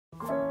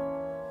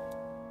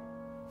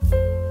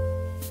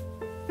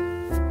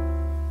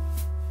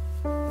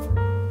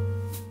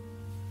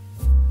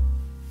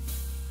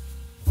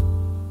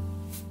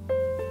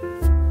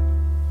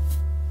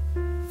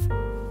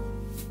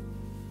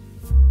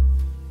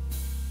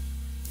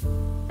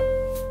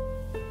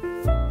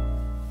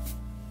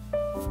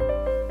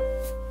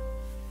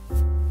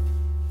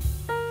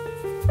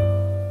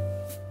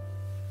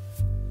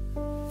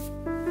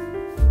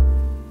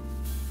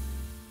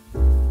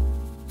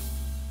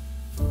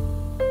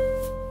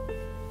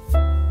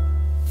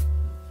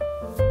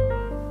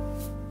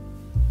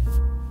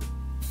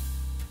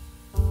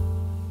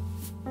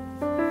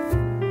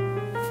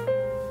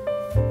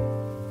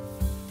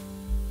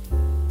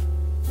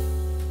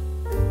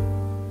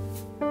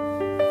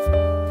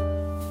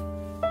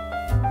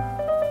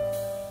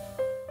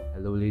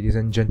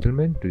Ladies and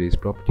gentlemen, today's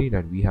property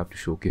that we have to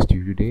showcase to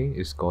you today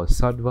is called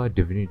Sattva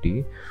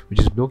Divinity,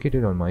 which is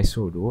located on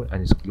Mysore Road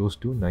and is close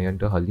to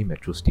Nayantahalli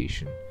Metro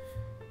Station.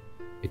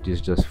 It is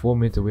just 4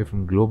 minutes away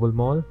from Global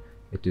Mall,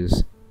 it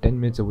is 10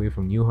 minutes away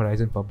from New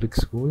Horizon Public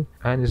School,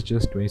 and is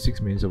just 26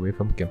 minutes away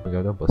from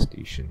Kempagala bus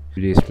station.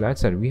 Today's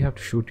flats that we have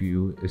to show to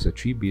you is a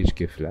 3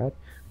 BHK flat,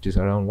 which is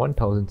around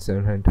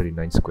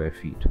 1739 square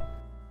feet.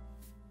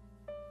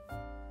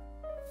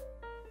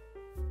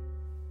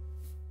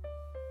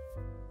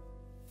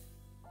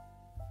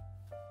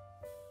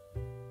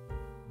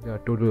 There are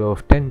a total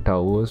of 10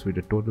 towers with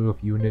a total of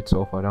units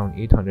of around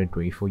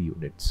 824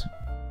 units.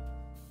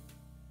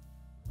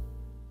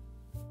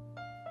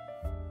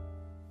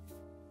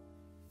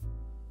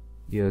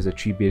 Here's a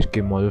 3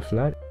 BHK model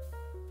flat.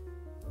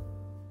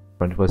 In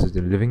front of us is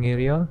the living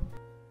area.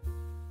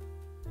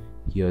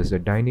 Here's the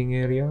dining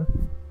area,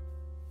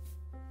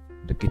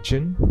 the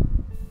kitchen,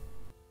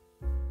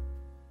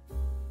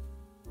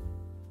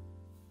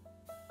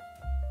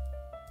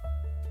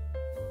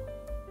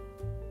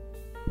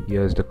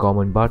 here's the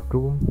common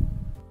bathroom.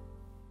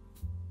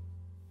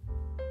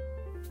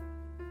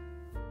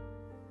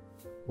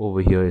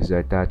 Over here is the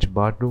attached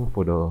bathroom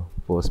for the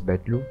first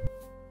bedroom.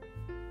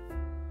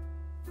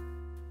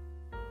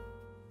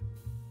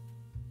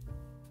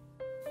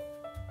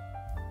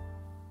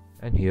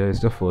 And here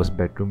is the first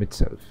bedroom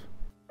itself.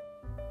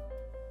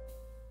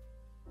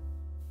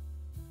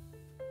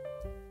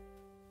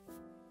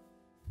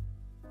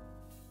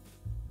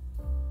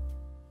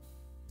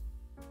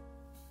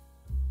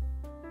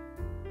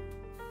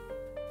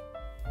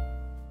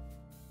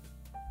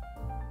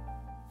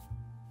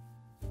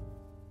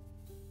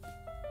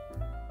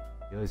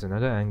 Here is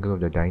another angle of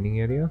the dining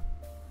area.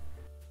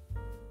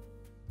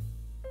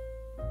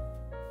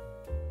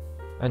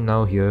 And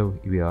now here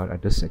we are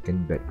at the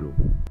second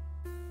bedroom.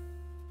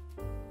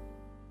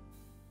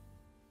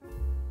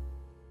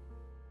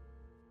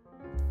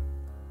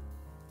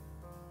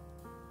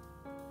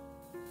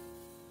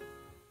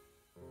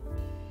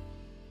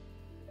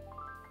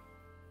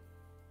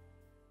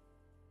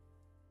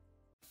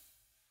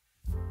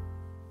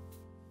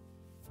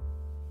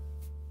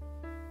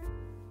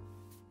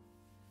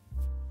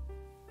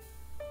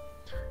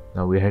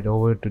 Now we head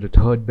over to the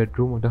third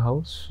bedroom of the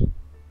house.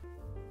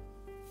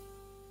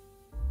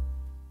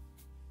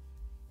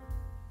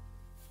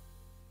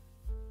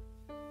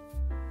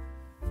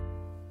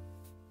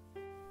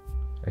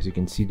 As you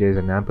can see, there is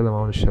an ample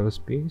amount of shelf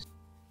space.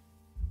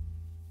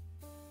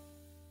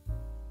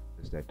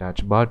 There's the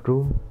attached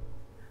bathroom.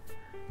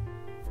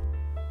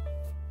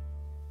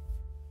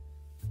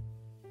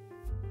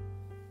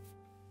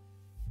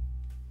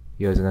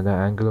 Here's another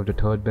angle of the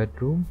third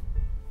bedroom.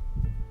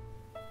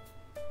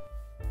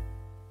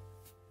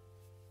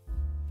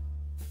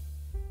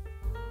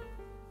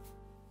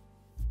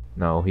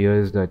 Now here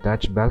is the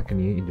attached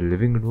balcony in the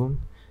living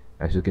room.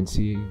 As you can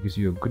see, it gives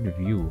you a good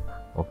view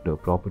of the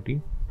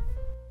property.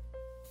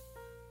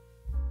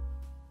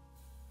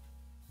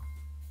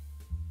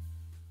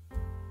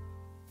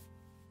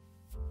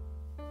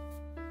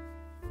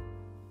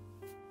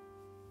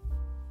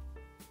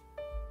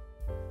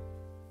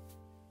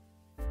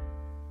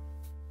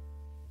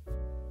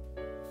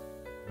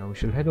 Now we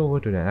shall head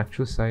over to the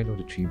actual side of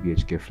the 3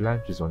 BHK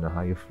flat, which is on a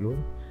higher floor.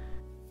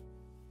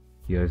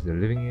 Here's the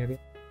living area.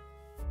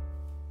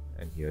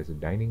 And here's the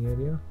dining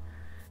area.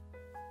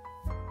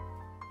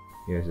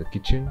 Here's the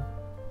kitchen.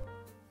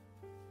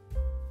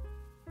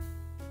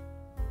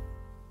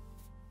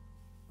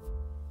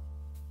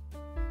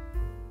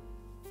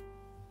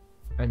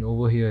 And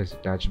over here is a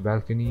attached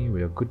balcony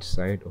with a good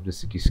sight of the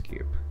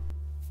cityscape.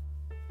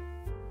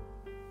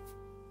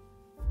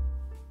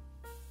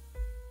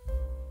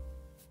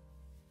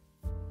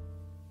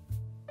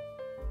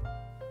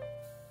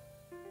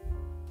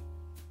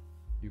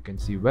 You can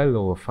see well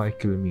over 5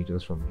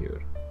 kilometers from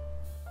here.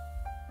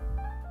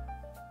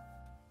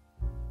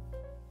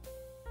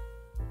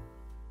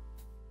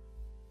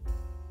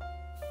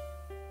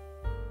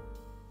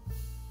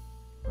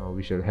 Now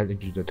we shall head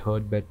into the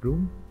third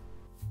bedroom.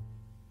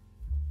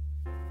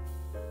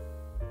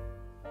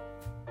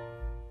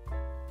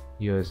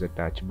 Here is the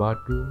attached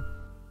bathroom.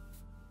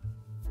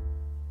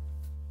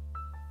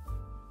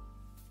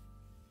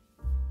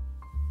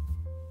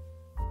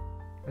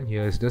 And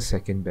here is the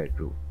second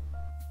bedroom.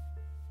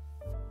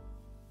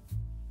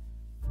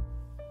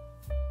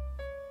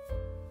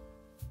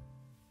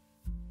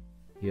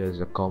 Here is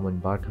the common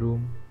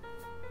bathroom.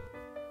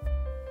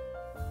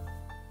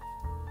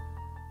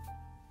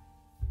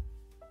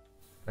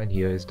 And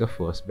here is the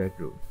first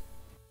bedroom.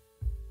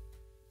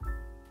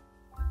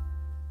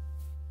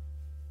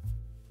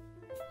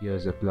 Here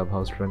is the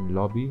clubhouse front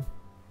lobby.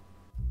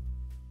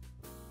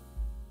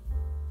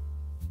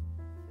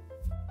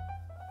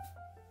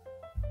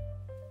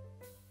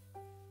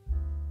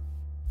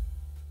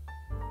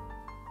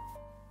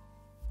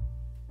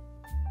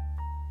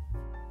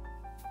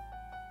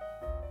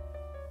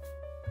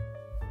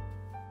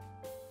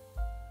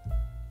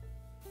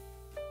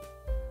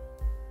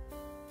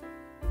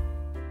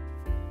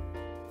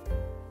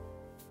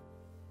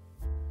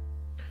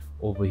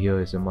 Over here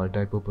is a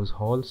multipurpose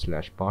hall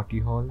 / party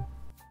hall.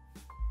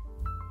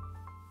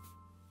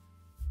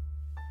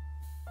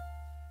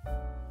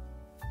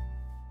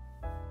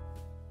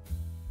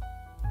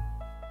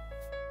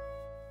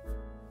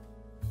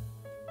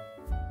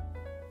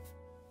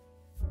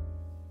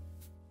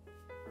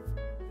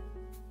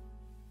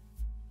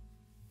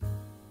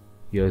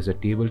 Here is a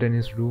table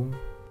tennis room.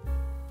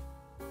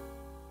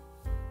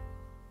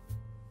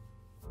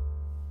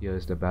 Here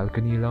is the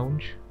balcony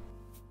lounge.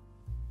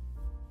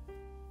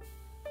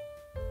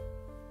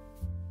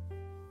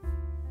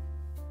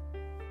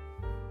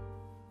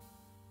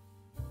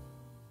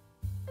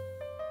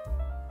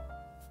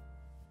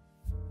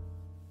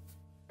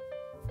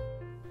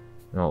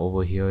 Now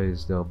over here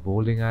is the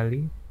bowling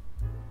alley.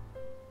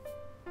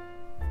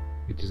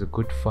 It is a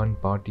good fun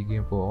party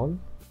game for all.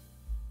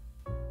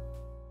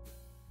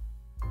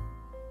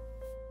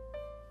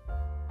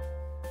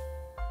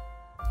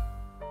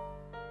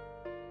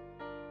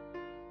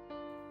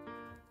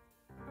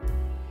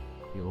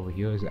 Over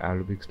here is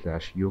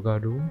Aerobics / yoga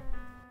room.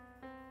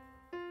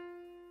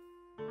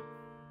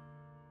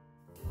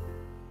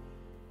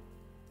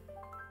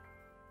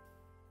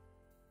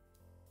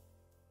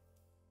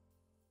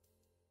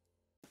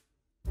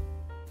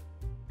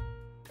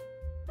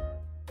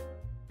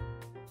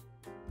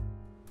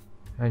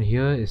 And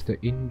here is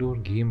the indoor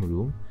game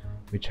room,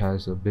 which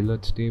has a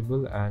billiards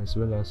table as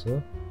well as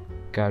a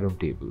carom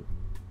table.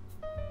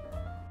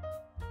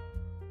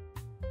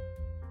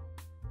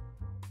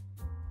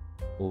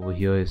 Over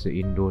here is the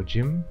indoor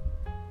gym.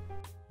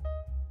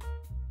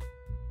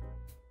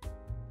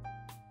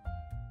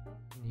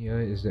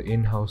 Here is the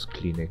in-house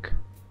clinic.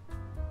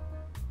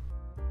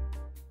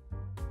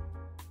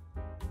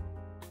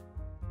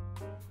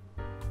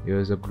 Here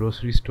is a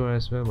grocery store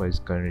as well, but it's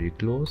currently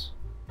closed.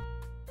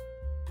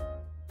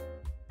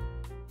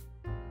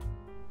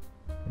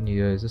 And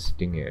here is a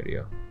sitting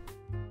area.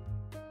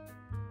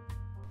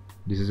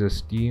 This is a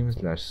steam /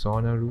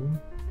 sauna room.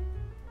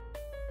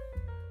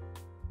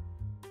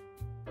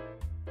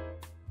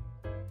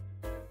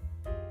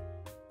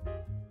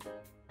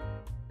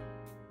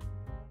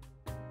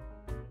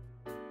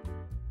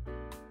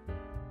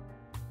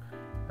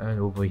 And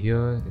over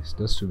here is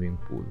the swimming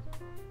pool.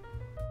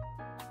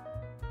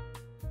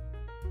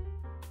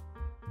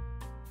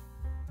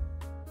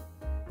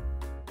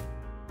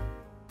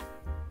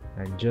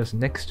 And just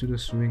next to the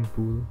swimming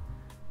pool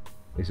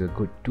is a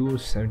good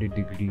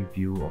 270-degree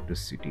view of the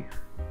city.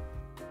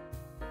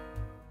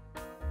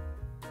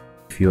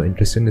 If you're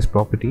interested in this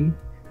property,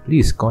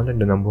 please contact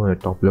the number on the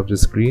top left of the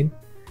screen.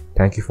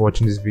 Thank you for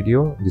watching this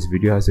video. This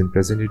video has been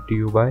presented to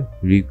you by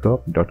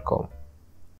Regrob.com.